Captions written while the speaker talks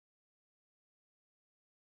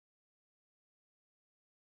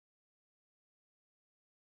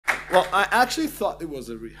Well, I actually thought it was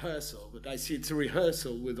a rehearsal, but I see it's a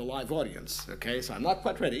rehearsal with a live audience. Okay, so I'm not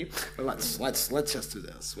quite ready. But let's just do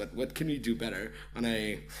this. What can we do better on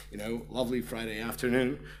a lovely Friday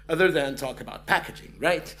afternoon other than talk about packaging,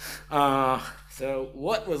 right? So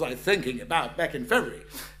what was I thinking about back in February?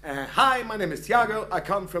 Hi, my name is Tiago. I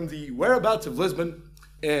come from the whereabouts of Lisbon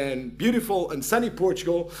in beautiful and sunny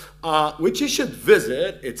Portugal, which you should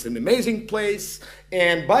visit. It's an amazing place.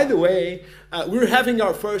 And by the way, we're having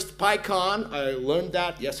our first PyCon. I learned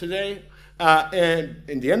that yesterday. And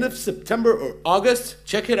in the end of September or August,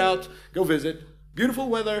 check it out. Go visit. Beautiful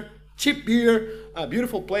weather, cheap beer, a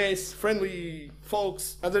beautiful place, friendly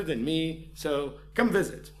folks other than me. So come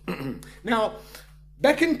visit. Now,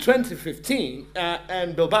 back in 2015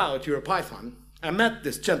 in Bilbao at EuroPython, I met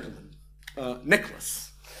this gentleman, Nicholas.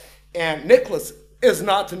 And Nicholas is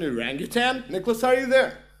not an orangutan. Nicholas, are you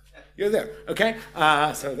there? You're there, okay?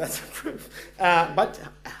 So that's a proof. But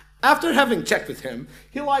after having checked with him,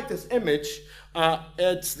 he liked this image.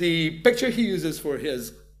 It's the picture he uses for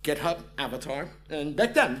his GitHub avatar. And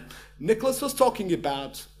back then, Nicholas was talking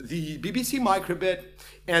about the BBC microbit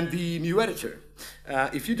and the MU editor.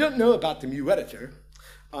 If you don't know about the MU editor,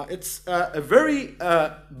 it's a very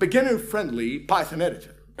beginner-friendly Python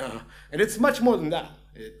editor. And it's much more than that.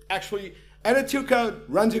 It actually edits your code,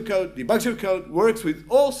 runs your code, debugs your code, works with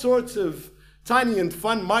all sorts of tiny and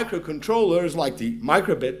fun microcontrollers like the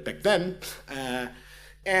microbit back then.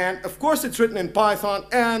 And of course it's written in Python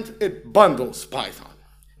and it bundles Python.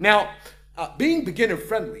 Now, being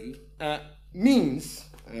beginner-friendly means,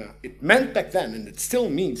 it meant back then and it still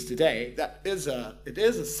means today, that it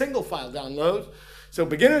is a single file download. So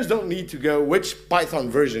beginners don't need to go, which Python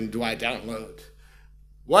version do I download?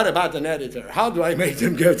 What about an editor? How do I make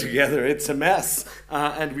them go together? It's a mess,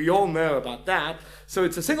 and we all know about that. So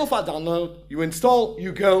it's a single file download. You install,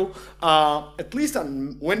 you go, at least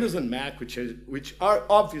on Windows and Mac, which are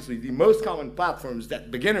obviously the most common platforms that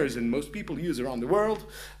beginners and most people use around the world.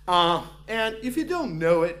 And if you don't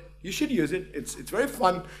know it, you should use it. It's very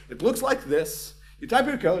fun. It looks like this. You type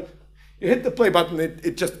your code, you hit the play button,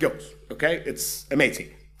 it just goes, okay? It's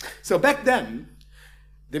amazing. So back then,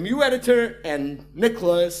 the MU editor and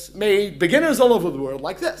Nicholas made beginners all over the world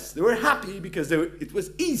like this. They were happy because it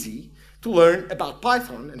was easy to learn about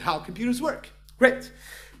Python and how computers work. Great.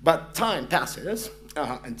 But time passes,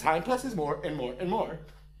 and time passes more and more and more.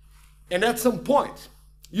 And at some point,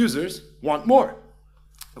 users want more.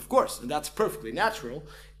 Of course, and that's perfectly natural.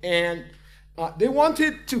 And they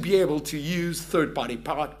wanted to be able to use third-party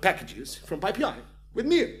packages from PyPI with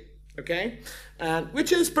MU. Okay,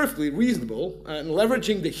 which is perfectly reasonable, and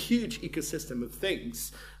leveraging the huge ecosystem of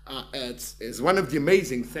things is one of the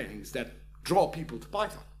amazing things that draw people to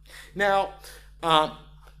Python. Now,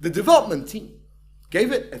 the development team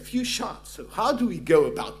gave it a few shots. So how do we go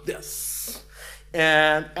about this?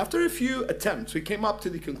 And after a few attempts, we came up to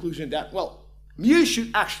the conclusion that, well, MU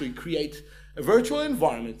should actually create a virtual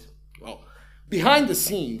environment. Well, behind the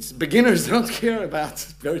scenes, beginners don't care about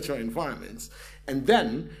virtual environments. And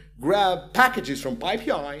then grab packages from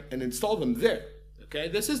PyPI and install them there. Okay,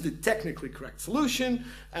 this is the technically correct solution,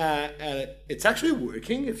 and it's actually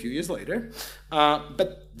working a few years later.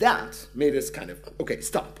 But that made us kind of, okay,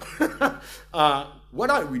 stop. What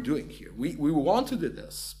are we doing here? We want to do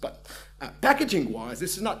this, but packaging-wise,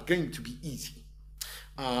 this is not going to be easy.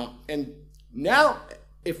 And now,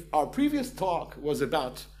 if our previous talk was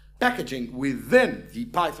about packaging within the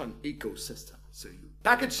Python ecosystem, so you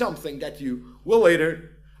package something that you will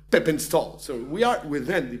later pip install. So we are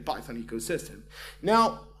within the Python ecosystem.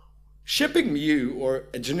 Now, shipping MU, or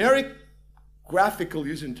a generic graphical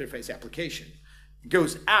user interface application,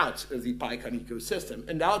 goes out of the Python ecosystem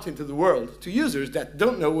and out into the world to users that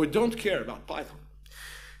don't know or don't care about Python.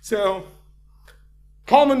 So,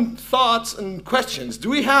 common thoughts and questions. Do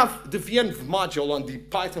we have the venv module on the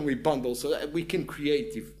Python we bundle so that we can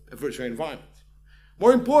create a virtual environment?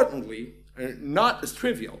 More importantly, not as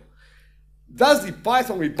trivial, does the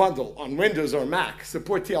Python we bundle on Windows or Mac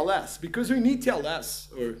support TLS? Because we need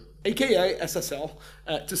TLS, or aka SSL,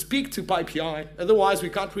 to speak to PyPI. Otherwise, we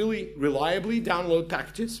can't really reliably download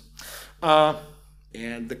packages.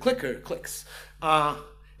 And the clicker clicks.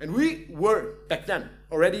 And we were, back then,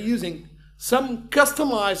 already using some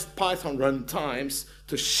customized Python runtimes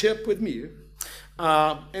to ship with MU.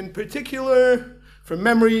 In particular, for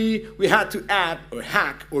memory, we had to add or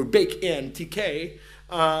hack or bake in TK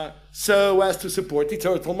so as to support the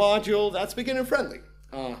turtle module. That's beginner friendly.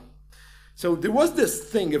 So there was this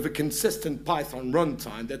thing of a consistent Python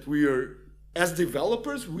runtime that we are, as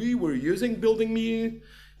developers, we were using building MU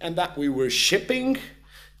and that we were shipping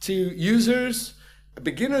to users.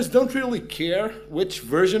 beginners don't really care which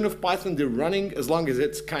version of Python they're running as long as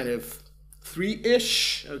it's kind of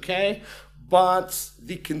 3-ish, okay? But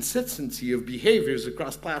the consistency of behaviors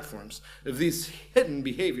across platforms, of these hidden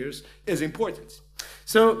behaviors, is important.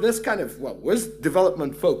 So this kind of, well, was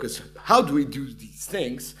development focus. How do we do these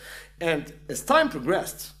things? And as time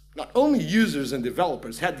progressed, not only users and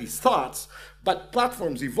developers had these thoughts, but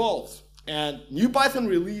platforms evolved. And new Python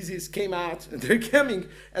releases came out, and they're coming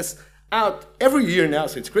out every year now,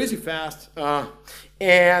 so it's crazy fast.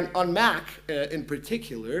 And on Mac in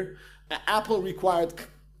particular, Apple required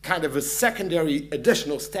kind of a secondary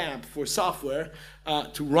additional stamp for software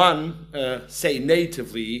to run, say,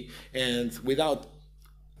 natively and without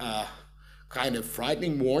kind of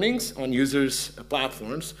frightening warnings on users'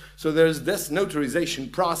 platforms. So there's this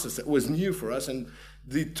notarization process that was new for us, and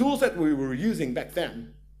the tools that we were using back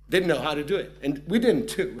then didn't know how to do it, and we didn't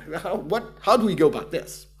too. How do we go about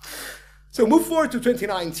this? So move forward to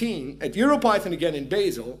 2019 at EuroPython again in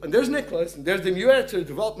Basel, and there's Nicholas, and there's the new editor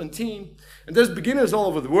development team, and there's beginners all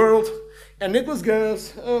over the world, and Nicholas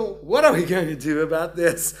goes, oh, what are we going to do about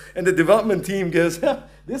this? And the development team goes,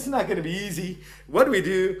 this is not going to be easy. What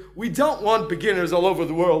do? We don't want beginners all over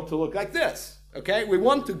the world to look like this, okay? We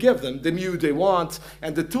want to give them the Mu they want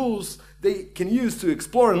and the tools they can use to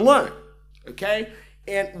explore and learn, okay?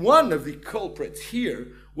 And one of the culprits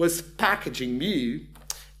here was packaging Mu,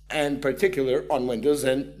 in particular on Windows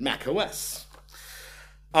and macOS.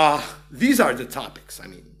 These are the topics. I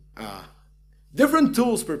mean, different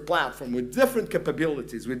tools per platform with different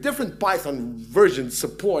capabilities, with different Python version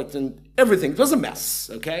support and everything. It was a mess,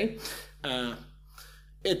 okay?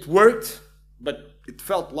 It worked, but it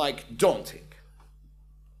felt like daunting.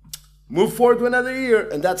 Move forward to another year,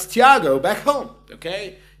 and that's Tiago back home,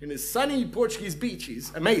 okay? In his sunny Portuguese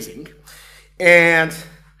beaches, amazing. And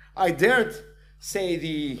I dared say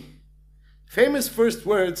the famous first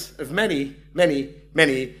words of many, many,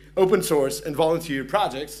 many open source and volunteer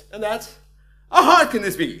projects, and that's, how hard can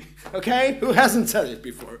this be? Okay, who hasn't said it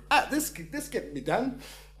before? This can be done.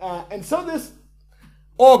 And so this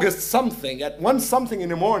August something, at 1 something in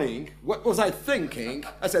the morning, what was I thinking?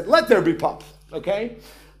 I said, let there be PUP, okay?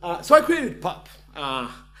 So I created PUP.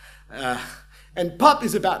 And PUP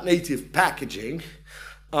is about native packaging,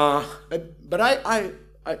 but I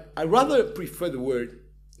rather prefer the word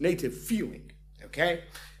native feeling, okay?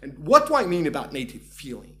 And what do I mean about native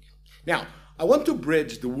feeling? Now, I want to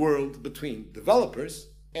bridge the world between developers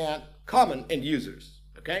and common end users,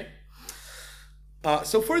 okay?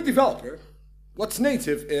 So for a developer, what's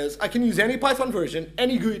native is I can use any Python version,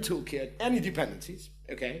 any GUI toolkit, any dependencies,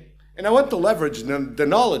 okay? And I want to leverage the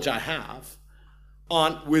knowledge I have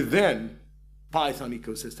on within Python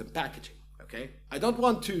ecosystem packaging, okay? I don't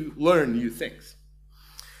want to learn new things.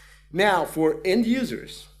 Now, for end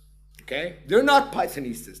users, okay, they're not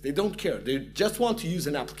Pythonistas. They don't care. They just want to use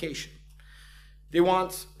an application. They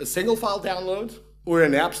want a single file download or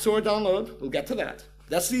an app store download. We'll get to that.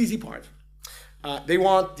 That's the easy part. They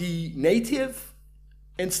want the native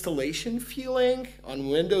installation feeling. On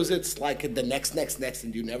Windows, it's like the next,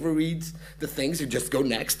 and you never read the things. You just go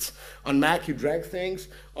next. On Mac, you drag things.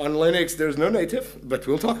 On Linux, there's no native, but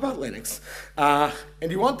we'll talk about Linux.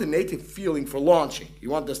 And you want the native feeling for launching. You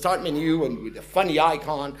want the start menu and with the funny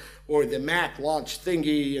icon or the Mac launch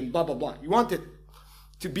thingy and blah, blah, blah. You want it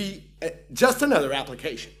to be just another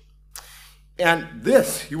application. And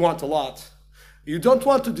this you want a lot. You don't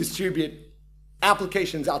want to distribute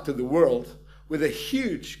applications out to the world with a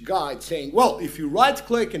huge guide saying, well, if you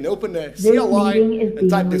right-click and open the CLI and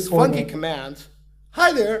type this funky command,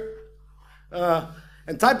 hi there,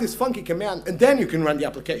 and type this funky command, and then you can run the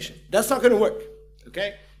application. That's not going to work,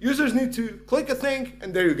 okay? Users need to click a thing,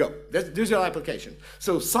 and there you go. There's your application.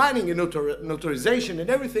 So signing a notarization and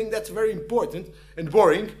everything, that's very important and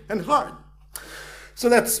boring and hard. So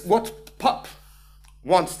that's what PUP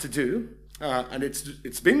wants to do. And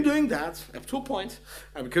it's been doing that up to a point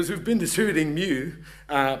because we've been distributing Mu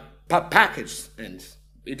packaged, and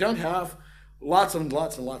we don't have lots and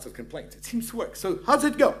lots and lots of complaints. It seems to work. So how does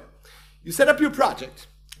it go? You set up your project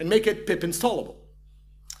and make it pip installable.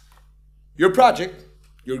 Your project,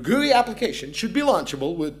 your GUI application, should be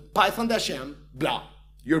launchable with Python-m, blah,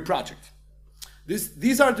 your project.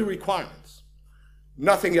 These are the requirements,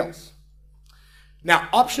 nothing else. Now,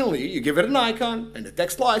 optionally, you give it an icon and a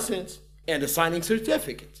text license and a signing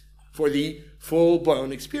certificate for the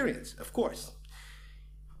full-blown experience, of course.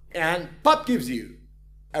 And PUP gives you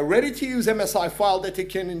a ready-to-use MSI file that you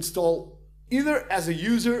can install either as a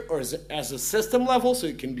user or as a system level, so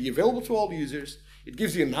it can be available to all users. It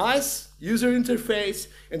gives you a nice user interface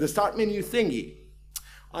and the start menu thingy.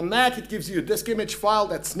 On Mac, it gives you a disk image file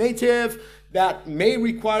that's native, that may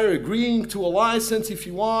require agreeing to a license if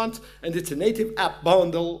you want, and it's a native app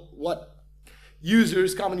bundle, what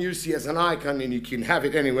users, common users see as an icon, and you can have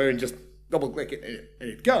it anywhere and just double-click it and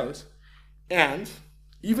it goes. And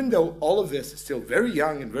even though all of this is still very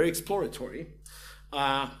young and very exploratory,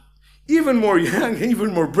 even more young,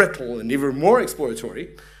 even more brittle, and even more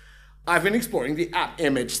exploratory, I've been exploring the app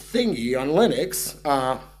image thingy on Linux,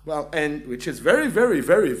 and which is very, very,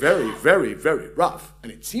 very, very, very, very rough,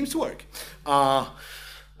 and it seems to work.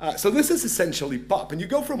 So this is essentially pop, and you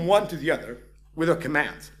go from one to the other with a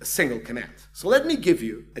command, a single command. So let me give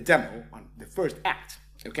you a demo on the first act,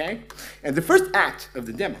 okay? And the first act of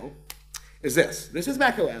the demo is this. This is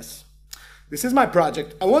macOS. This is my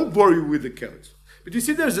project. I won't bore you with the code, but you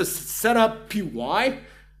see there's a setup PY,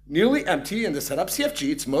 nearly empty, in the setup CFG.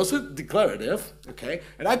 It's mostly declarative, okay?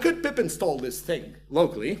 And I could pip install this thing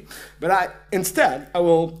locally, but instead I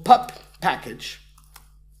will pub package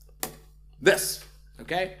this,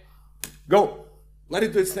 okay? Go, let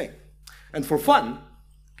it do its thing. And for fun,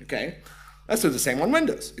 okay, let's do the same on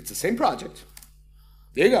Windows. It's the same project.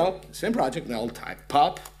 There you go, same project. Now I'll type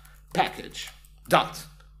pub package dot,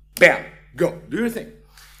 bam, go, do your thing.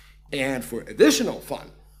 And for additional fun,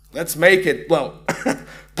 let's make it, well,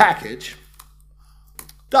 package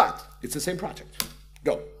dot, it's the same project,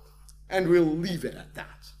 go. And we'll leave it at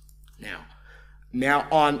that. Now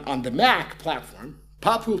on the Mac platform,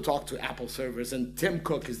 pub will talk to Apple servers, and Tim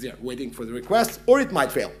Cook is there waiting for the request, or it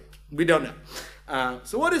might fail. We don't know.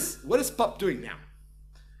 So what is pub doing now?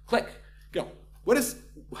 Click, go.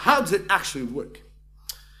 How does it actually work?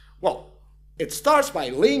 Well, it starts by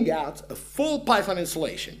laying out a full Python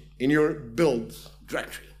installation in your build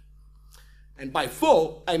directory. And by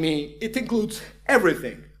full, I mean it includes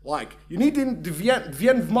everything. Like, you need the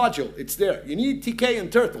venv module, it's there. You need TK and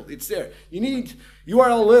turtle, it's there. You need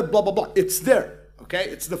URL lib, blah, blah, blah, it's there. Okay,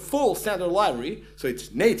 it's the full standard library, so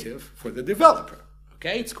it's native for the developer.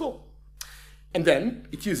 Okay, it's cool. And then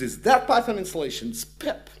it uses that Python installation's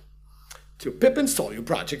pip to pip install your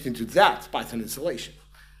project into that Python installation.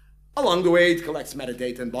 Along the way, it collects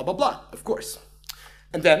metadata and blah, blah, blah, of course.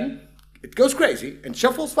 And then it goes crazy and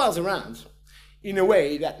shuffles files around in a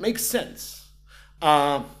way that makes sense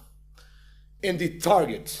in the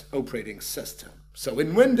target operating system. So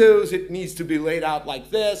in Windows, it needs to be laid out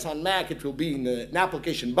like this. On Mac, it will be in an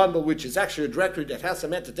application bundle, which is actually a directory that has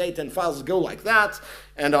some metadata and files go like that.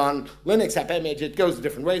 And on Linux app image, it goes a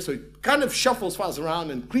different way. So it kind of shuffles files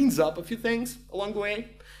around and cleans up a few things along the way.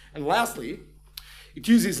 And lastly, it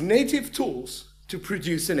uses native tools to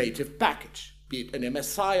produce a native package, be it an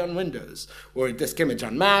MSI on Windows, or a disk image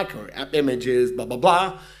on Mac, or app images, blah, blah,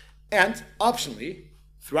 blah. And optionally,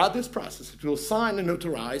 throughout this process, it will sign and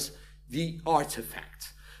notarize the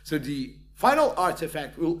artifact. So the final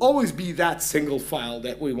artifact will always be that single file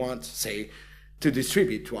that we want, say, to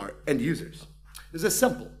distribute to our end users. Is this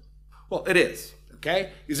simple? Well, it is,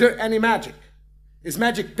 okay? Is there any magic? Is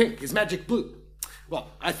magic pink? Is magic blue? Well,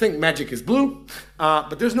 I think magic is blue,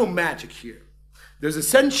 but there's no magic here. There's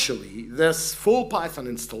essentially this full Python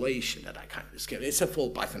installation that I kind of skipped. It's a full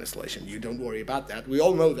Python installation. You don't worry about that. We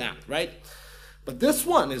all know that, right? But this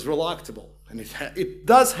one is reluctable, and it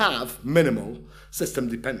does have minimal system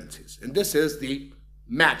dependencies. And this is the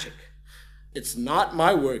magic. It's not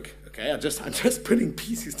my work, okay? I'm just putting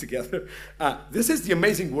pieces together. This is the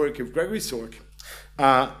amazing work of Gregory Sork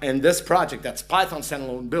and this project that's Python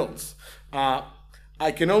standalone builds.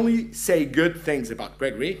 I can only say good things about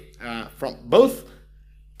Gregory, from both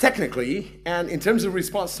technically and in terms of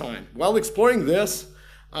response time. While exploring this,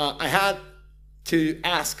 I had to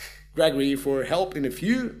ask Gregory for help on a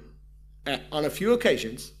few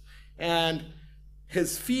occasions, and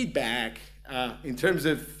his feedback in terms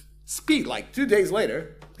of speed, like 2 days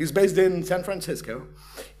later, he's based in San Francisco,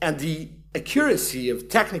 and the accuracy of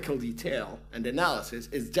technical detail and analysis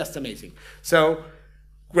is just amazing. So,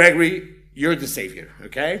 Gregory, you're the savior,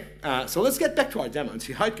 okay? So let's get back to our demo and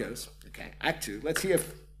see how it goes. Okay, Act 2. Let's see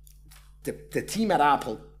if the team at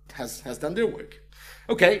Apple has done their work.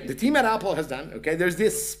 Okay, the team at Apple has done, okay, there's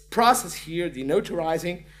this process here, the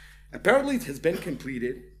notarizing. Apparently it has been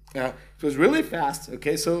completed. It was really fast,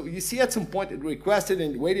 okay, so you see at some point it requested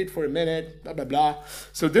and waited for a minute, blah, blah, blah.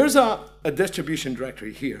 So there's a distribution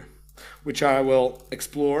directory here, which I will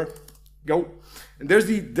explore. Go. And there's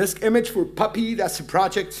the disk image for puppy, that's the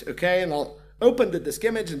project, okay, and I'll open the disk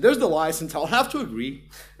image, and there's the license. I'll have to agree,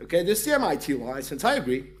 okay, this is the MIT license, I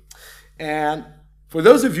agree. And for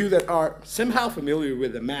those of you that are somehow familiar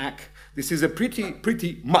with the Mac, this is a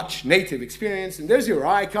pretty much native experience. And there's your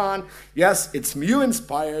icon. Yes, it's Mu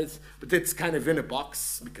inspired, but it's kind of in a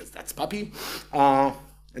box because that's puppy.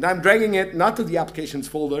 And I'm dragging it not to the applications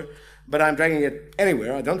folder, but I'm dragging it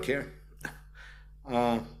anywhere. I don't care.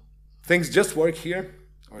 Things just work here,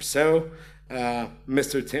 or so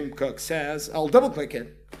Mr. Tim Cook says. I'll double click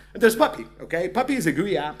it. And there's Puppy, okay? Puppy is a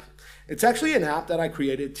GUI app. It's actually an app that I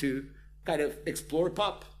created to kind of explore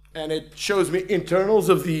PUP. And it shows me internals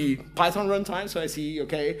of the Python runtime. So I see,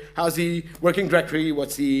 okay, how's the working directory?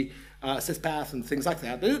 What's the syspath and things like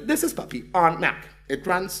that. This is Puppy on Mac. It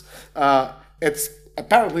runs.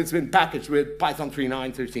 Apparently it's been packaged with Python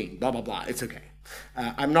 3.9.13, blah, blah, blah. It's okay.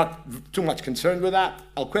 I'm not too much concerned with that.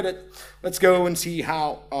 I'll quit it. Let's go and see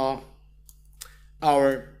how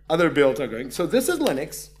our other builds are going. So this is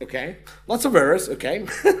Linux, okay? Lots of errors, okay?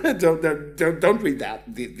 don't read that.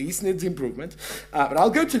 These needs improvement. But I'll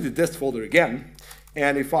go to the dist folder again.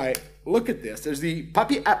 And if I look at this, there's the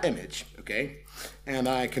Puppy app image, okay? And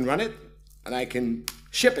I can run it, and I can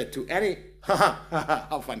ship it to any,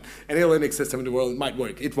 how fun, any Linux system in the world. It might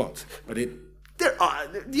work. It won't. But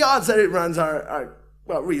the odds that it runs are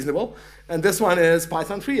well, reasonable. And this one is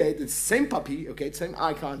Python 3.8. It's the same Puppy, okay, same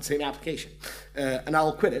icon, same application. And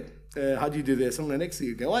I'll quit it. How do you do this on Linux?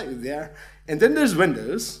 You go right there. And then there's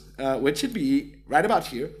Windows, which should be right about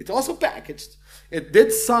here. It's also packaged. It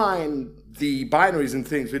did sign the binaries and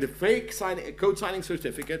things with a fake code signing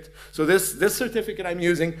certificate. So this certificate I'm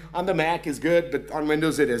using on the Mac is good, but on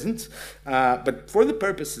Windows it isn't. But for the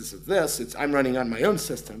purposes of this, I'm running on my own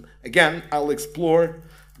system. Again, I'll explore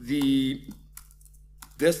this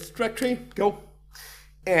directory. Go.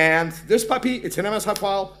 And there's Puppy. It's an MSI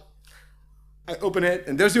file. I open it,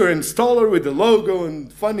 and there's your installer with the logo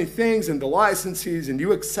and funny things and the licenses, and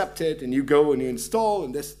you accept it, and you go and you install,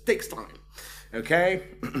 and this takes time. Okay?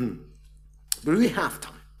 But we have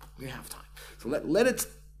time. We have time. So let it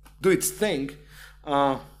do its thing.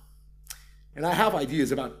 And I have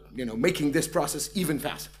ideas about making this process even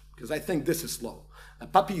faster, because I think this is slow.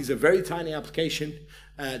 Puppy is a very tiny application.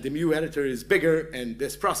 The Mu editor is bigger, and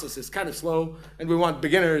this process is kind of slow. And we want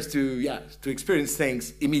beginners to experience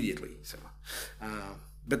things immediately. So,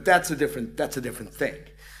 but that's a different thing.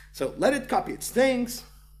 So let it copy its things.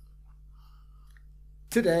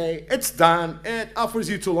 Today, it's done. It offers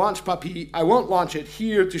you to launch Puppy. I won't launch it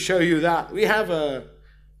here to show you that. We have a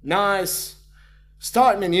nice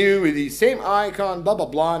start menu with the same icon, blah, blah,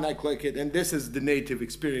 blah, and I click it, and this is the native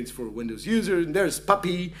experience for Windows users. And there's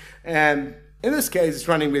Puppy, and in this case, it's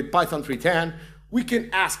running with Python 3.10. We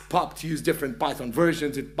can ask PUP to use different Python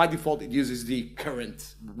versions. By default, it uses the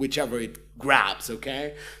current, whichever it grabs,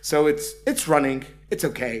 okay? So it's running, it's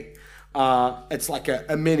okay. It's like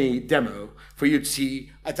a mini demo for you to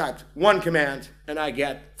see. I typed one command and I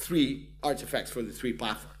get 3 artifacts for the 3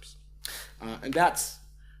 platforms. And that's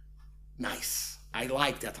nice. I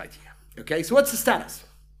like that idea. Okay, so what's the status?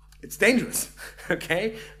 It's dangerous.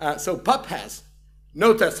 Okay, so PUP has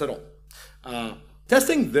no tests at all.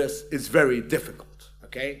 Testing this is very difficult.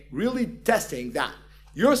 Okay, really testing that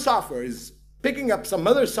your software is picking up some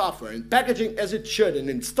other software and packaging as it should and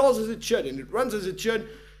installs as it should and it runs as it should.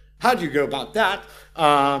 How do you go about that?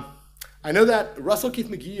 I know that Russell Keith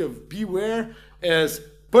McGee of Beware is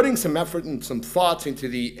putting some effort and some thoughts into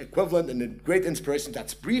the equivalent and a great inspiration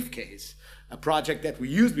that's Briefcase, a project that we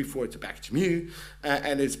used before to package Mu,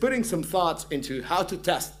 and is putting some thoughts into how to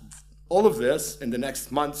test all of this in the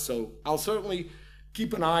next month. So I'll certainly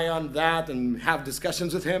keep an eye on that and have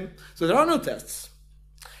discussions with him. So there are no tests.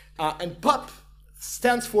 And PUP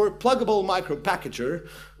stands for Pluggable Micro Packager.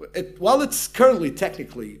 While it's currently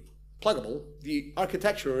technically pluggable, the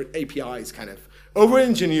architecture or API is kind of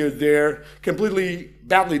over-engineered there, completely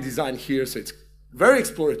badly designed here, so it's very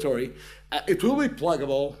exploratory. It will be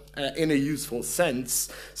pluggable in a useful sense,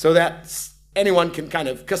 so that anyone can kind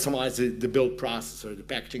of customize the build process or the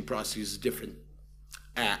packaging process, use different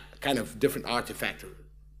kind of different artifact or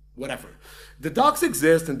whatever. The docs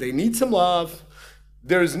exist and they need some love.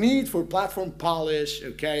 There's need for platform polish,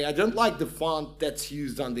 okay? I don't like the font that's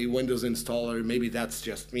used on the Windows installer. Maybe that's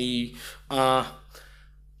just me.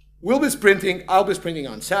 We'll be sprinting. I'll be sprinting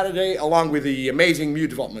on Saturday along with the amazing Mu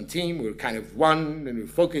development team. We're kind of one and we're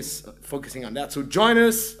focusing on that. So join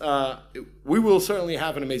us. We will certainly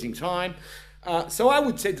have an amazing time. So I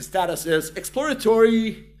would say the status is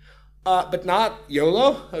exploratory, but not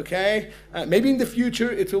YOLO, okay? Maybe in the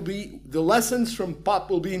future it will be, the lessons from PUP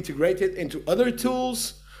will be integrated into other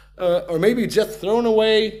tools, or maybe just thrown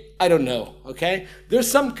away. I don't know, okay? There's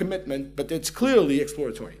some commitment, but it's clearly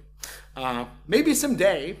exploratory. Maybe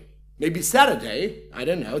someday, maybe Saturday, I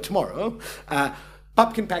don't know, tomorrow,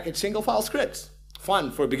 PUP can package single file scripts. Fun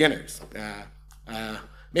for beginners.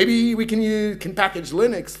 Maybe we can package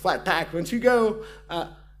Linux Flatpak once you go.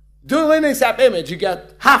 do a Linux app image, you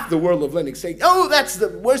get half the world of Linux saying, oh, that's the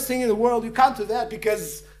worst thing in the world, you can't do that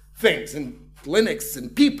because things, and Linux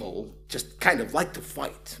and people just kind of like to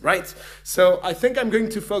fight, right? So I think I'm going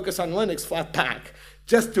to focus on Linux Flatpak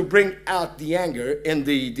just to bring out the anger in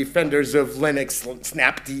the defenders of Linux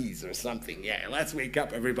snapDs or something. Yeah, let's wake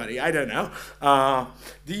up, everybody. I don't know.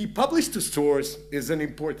 The publish to stores is an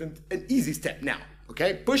important and easy step now,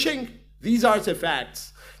 okay? Pushing these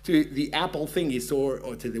artifacts to the Apple thingy store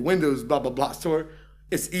or to the Windows blah, blah, blah store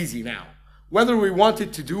is easy now. Whether we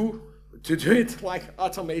wanted to do it like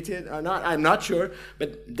automated or not, I'm not sure,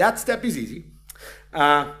 but that step is easy.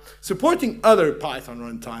 Supporting other Python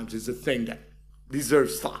runtimes is a thing that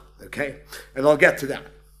deserves thought, okay? And I'll get to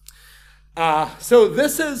that. So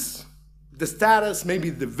this is the status, maybe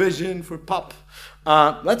the vision for PUP.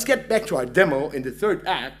 Let's get back to our demo in the third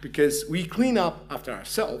act because we clean up after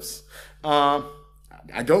ourselves.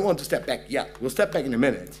 I don't want to step back yet. We'll step back in a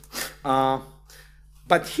minute.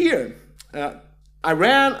 But here, I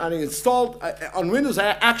ran and installed, on Windows I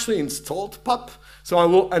actually installed PUP, so I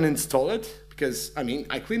will uninstall it because, I mean,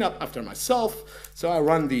 I clean up after myself, so I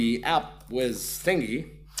run the app with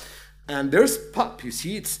thingy, and there's PUP, you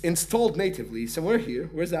see, it's installed natively somewhere here.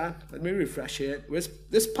 Where's that? Let me refresh it. Where's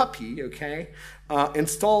this puppy, okay?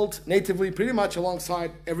 Installed natively pretty much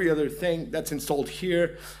alongside every other thing that's installed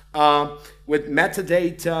here with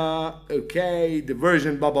metadata, okay, the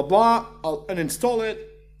version, blah, blah, blah. I'll uninstall it.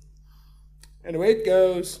 And away it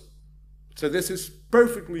goes. So this is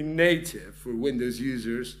perfectly native for Windows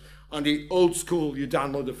users. On the old school, you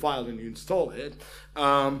download the file and you install it.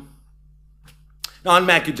 Now on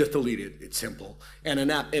Mac, you just delete it. It's simple. And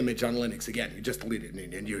an app image on Linux, again, you just delete it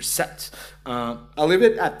and you're set. I'll leave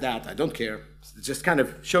it at that. I don't care. It's just kind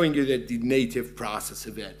of showing you the native process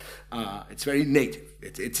of it. It's very native.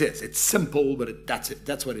 It is. It's simple, but that's it.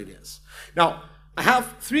 That's what it is. Now, I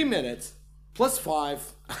have 3 minutes plus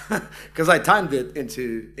 5, because I timed it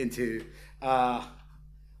into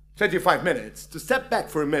 25 minutes, to step back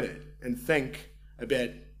for a minute and think a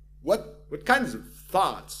bit, what kinds of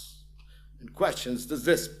thoughts and questions does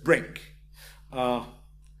this bring?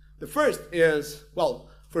 The first is, well,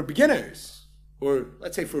 for beginners, or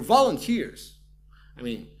let's say for volunteers. I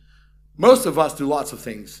mean, most of us do lots of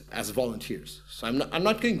things as volunteers, so I'm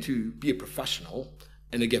not going to be a professional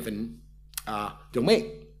in a given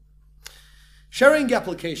domain. Sharing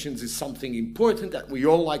applications is something important that we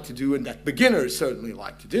all like to do and that beginners certainly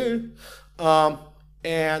like to do.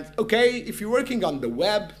 And okay, if you're working on the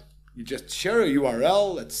web, you just share a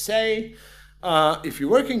URL, let's say. If you're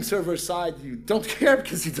working server side, you don't care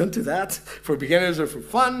because you don't do that for beginners or for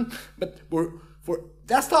fun. But for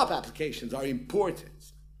desktop applications are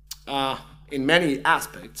important in many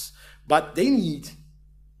aspects, but they need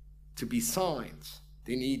to be signed.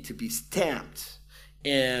 They need to be stamped.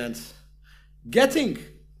 And getting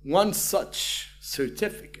one such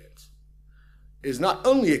certificate is not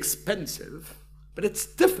only expensive, but it's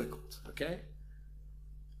difficult, okay?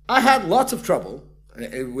 I had lots of trouble.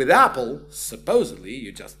 With Apple, supposedly,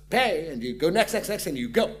 you just pay and you go next, and you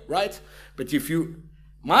go, right? But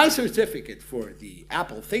my certificate for the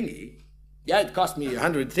Apple thingy, yeah, it cost me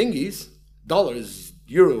 100 thingies, dollars,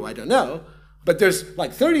 euro, I don't know, but there's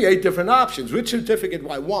like 38 different options. Which certificate do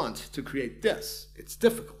I want to create this? It's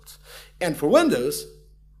difficult. And for Windows,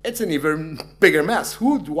 it's an even bigger mess.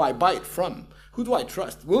 Who do I buy it from? Who do I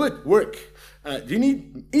trust? Will it work? Do you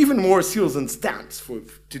need even more seals and stamps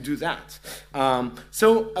to do that?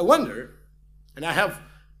 So I wonder, and I have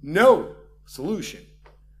no solution,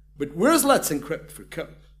 but where's Let's Encrypt for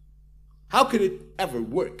code? How could it ever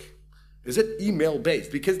work? Is it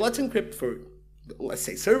email-based? Because Let's Encrypt for, let's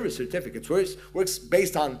say, server certificates works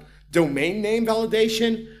based on domain name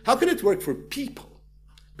validation. How could it work for people?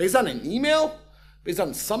 Based on an email? Based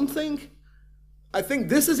on something? I think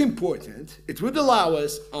this is important. It would allow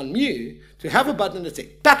us on Mu to have a button that says,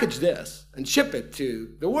 package this and ship it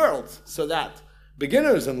to the world so that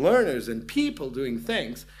beginners and learners and people doing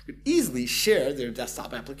things could easily share their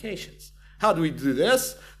desktop applications. How do we do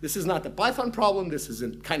this? This is not a Python problem. This is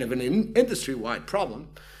kind of an industry-wide problem.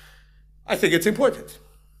 I think it's important.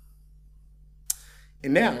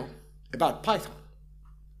 And now, about Python.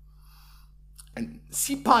 And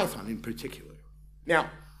CPython in particular. Now,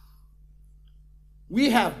 we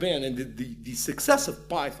have been, and the success of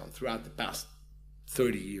Python throughout the past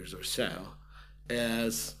 30 years or so,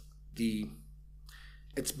 it's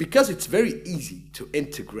because it's very easy to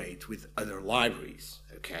integrate with other libraries,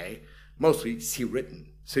 okay? Mostly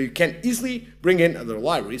C-written. So you can easily bring in other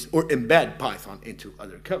libraries or embed Python into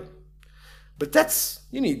other code. But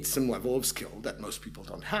you need some level of skill that most people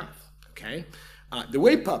don't have, okay? The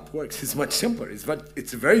way pup works is much simpler.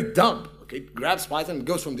 It's very dumb. Okay, it grabs Python,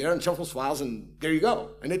 goes from there and shuffles files, and there you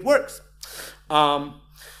go, and it works.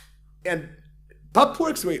 And pup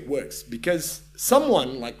works the way it works because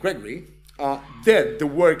someone like Gregory did the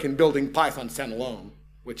work in building Python standalone,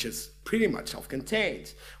 which is pretty much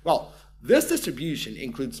self-contained. Well, this distribution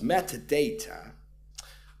includes metadata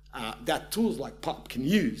that tools like pup can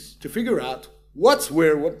use to figure out what's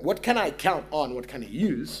where, what can I count on, what can I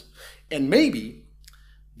use, and maybe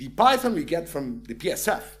the Python we get from the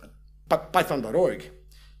PSF, python.org,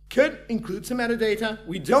 could include some metadata.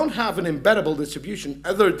 We don't have an embeddable distribution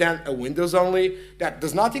other than a Windows only that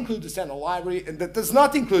does not include the standard library and that does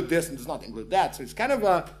not include this and does not include that. So it's kind of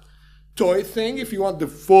a toy thing if you want the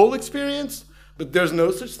full experience, but there's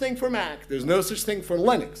no such thing for Mac. There's no such thing for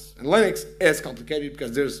Linux. And Linux is complicated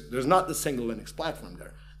because there's not the single Linux platform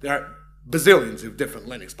there. There are bazillions of different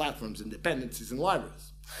Linux platforms and dependencies and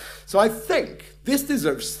libraries. So I think this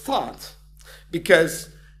deserves thought because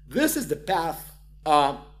this is the path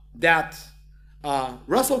that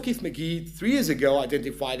Russell Keith McGee 3 years ago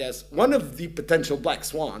identified as one of the potential black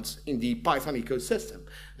swans in the Python ecosystem.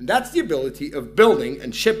 And that's the ability of building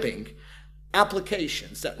and shipping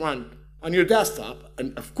applications that run on your desktop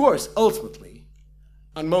and, of course, ultimately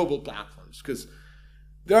on mobile platforms, because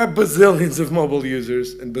there are bazillions of mobile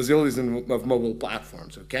users and bazillions of mobile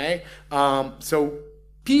platforms, okay? So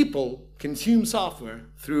people consume software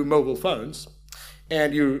through mobile phones,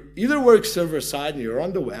 and you either work server-side and you're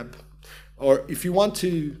on the web, or if you want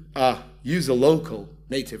to use a local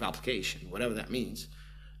native application, whatever that means,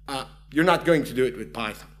 you're not going to do it with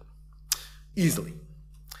Python easily.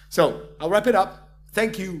 So I'll wrap it up.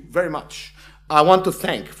 Thank you very much. I want to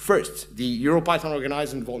thank first the EuroPython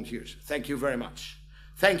organizers and volunteers. Thank you very much.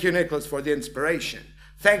 Thank you, Nicholas, for the inspiration.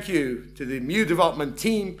 Thank you to the Mu development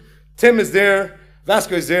team. Tim is there,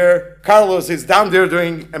 Vasco is there, Carlos is down there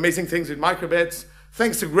doing amazing things with microbits.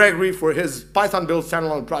 Thanks to Gregory for his Python build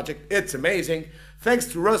standalone project. It's amazing. Thanks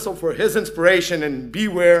to Russell for his inspiration and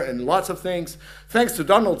Beware and lots of things. Thanks to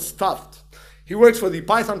Donald Stuft. He works for the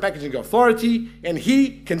Python Packaging Authority, and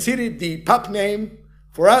he conceded the pup name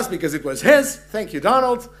for us because it was his. Thank you,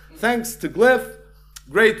 Donald. Thanks to Glyph.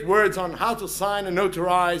 Great words on how to sign and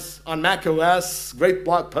notarize on macOS. Great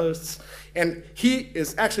blog posts. And he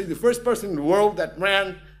is actually the first person in the world that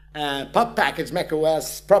ran pup package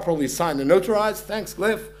macOS properly signed and notarized. Thanks,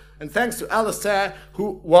 Glyph. And thanks to Alistair,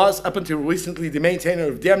 who was up until recently the maintainer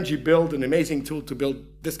of DMG Build, an amazing tool to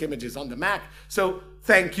build disk images on the Mac. So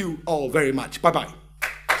thank you all very much. Bye-bye.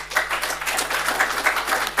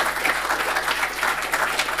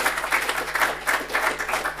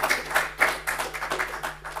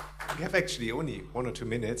 We have actually only 1 or 2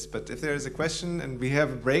 minutes, but if there is a question, and we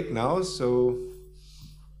have a break now, so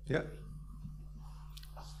yeah.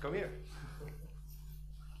 Come here.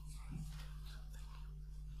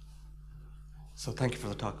 So thank you for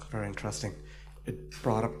the talk, very interesting. It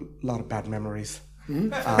brought up a lot of bad memories.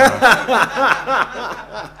 Mm-hmm.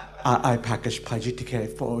 I packaged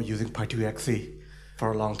PyGTK for using Py2exe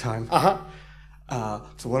for a long time.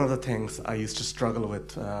 So one of the things I used to struggle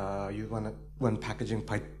with when packaging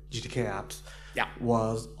PyGTK apps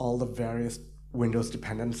was all the various Windows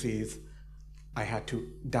dependencies I had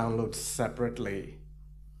to download separately,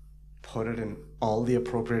 put it in all the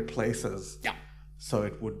appropriate places, so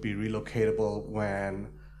it would be relocatable when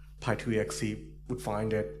Py2exe would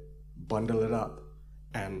find it, bundle it up,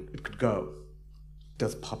 and it could go.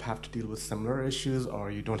 Does PUP have to deal with similar issues,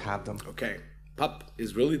 or you don't have them? Okay, PUP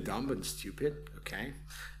is really dumb and stupid, okay?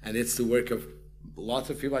 And it's the work of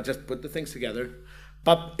lots of people. I just put the things together.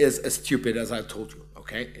 PUP is as stupid as I told you,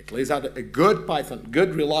 okay? It lays out a good Python,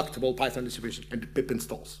 good relocatable Python distribution, and the pip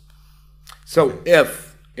installs. So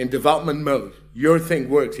if in development mode, your thing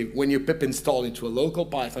works, when you pip install into a local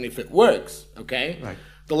Python, if it works, okay,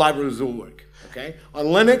 the libraries will work, okay? On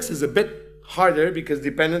Linux is a bit harder because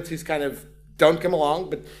dependencies kind of don't come along,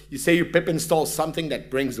 but you say you pip install something that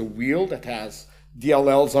brings a wheel that has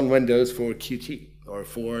DLLs on Windows for Qt or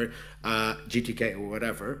for GTK or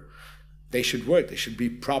whatever, they should work. They should be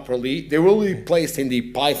properly, they will be placed in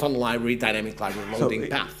the Python library, dynamic library loading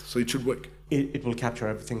path, so it should work. It will capture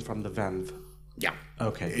everything from the venv. Yeah.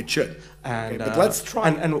 Okay. It should. And okay, but let's try.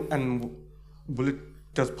 And will it?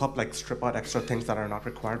 Does PUP like strip out extra things that are not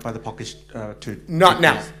required by the package to? Not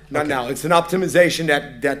now. Not now. It's an optimization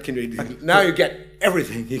that can be. Now you get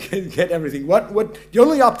everything. You can get everything. What the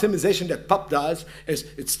only optimization that PUP does is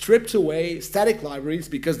it strips away static libraries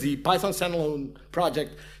because the Python standalone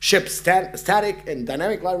project ships static and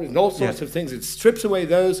dynamic libraries and all sorts of things. It strips away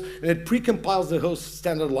those and it precompiles the whole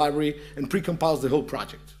standard library and precompiles the whole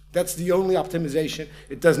project. That's the only optimization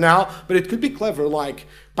it does now, but it could be clever, like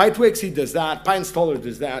Py2xe does that, PyInstaller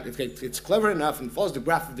does that. It's clever enough and follows the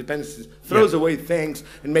graph of dependencies, throws away things,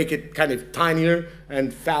 and make it kind of tinier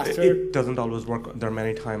and faster. It doesn't always work. There are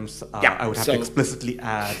many times I would have to explicitly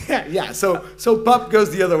add. So pub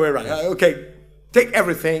goes the other way around. Okay, take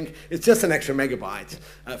everything. It's just an extra megabyte.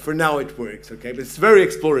 For now it works, okay? But it's very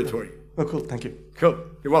exploratory. Oh, cool, thank you. Cool,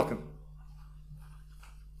 you're welcome.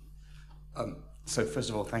 So first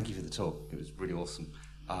of all, thank you for the talk. It was really awesome.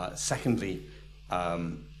 Secondly,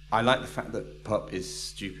 I like the fact that PUP is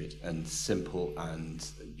stupid and simple, and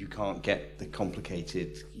you can't get the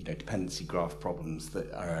complicated, dependency graph problems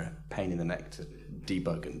that are a pain in the neck to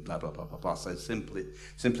debug and blah, blah, blah, blah, blah. So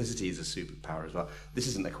simplicity is a superpower as well. This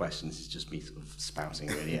isn't a question. This is just me sort of spouting,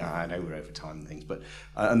 really. I know we're over time and things. But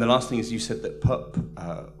and the last thing is you said that PUP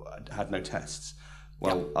had no tests.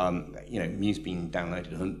 Well, Mu's been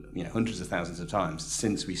downloaded hundreds of thousands of times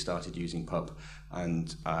since we started using PUB,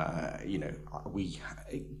 and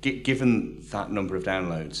given that number of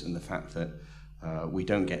downloads and the fact that we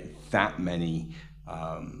don't get that many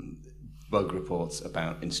bug reports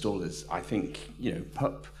about installers, I think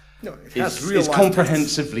PUB is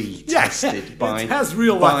comprehensively tested by. It has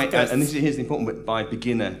real life tests. And here's the important bit: by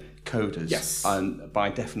beginner coders. Yes. And by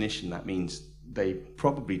definition, that means they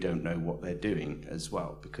probably don't know what they're doing as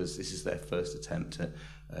well, because this is their first attempt at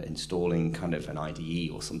installing kind of an IDE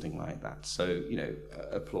or something like that. So,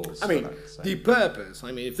 applause. I mean, the purpose,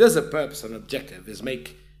 if there's a purpose and objective, is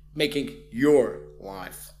making your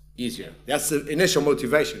life easier. That's the initial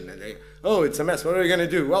motivation. It's a mess. What are we going to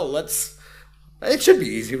do? Well, it should be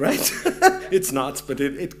easy, right? It's not, but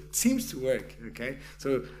it seems to work, okay?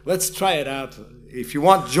 So let's try it out. If you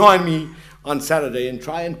want, join me on Saturday and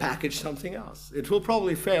try and package something else. It will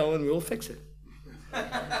probably fail and we'll fix it.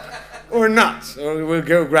 Or not, or we'll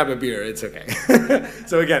go grab a beer, it's okay.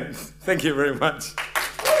 So again, thank you very much.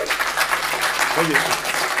 Thank you.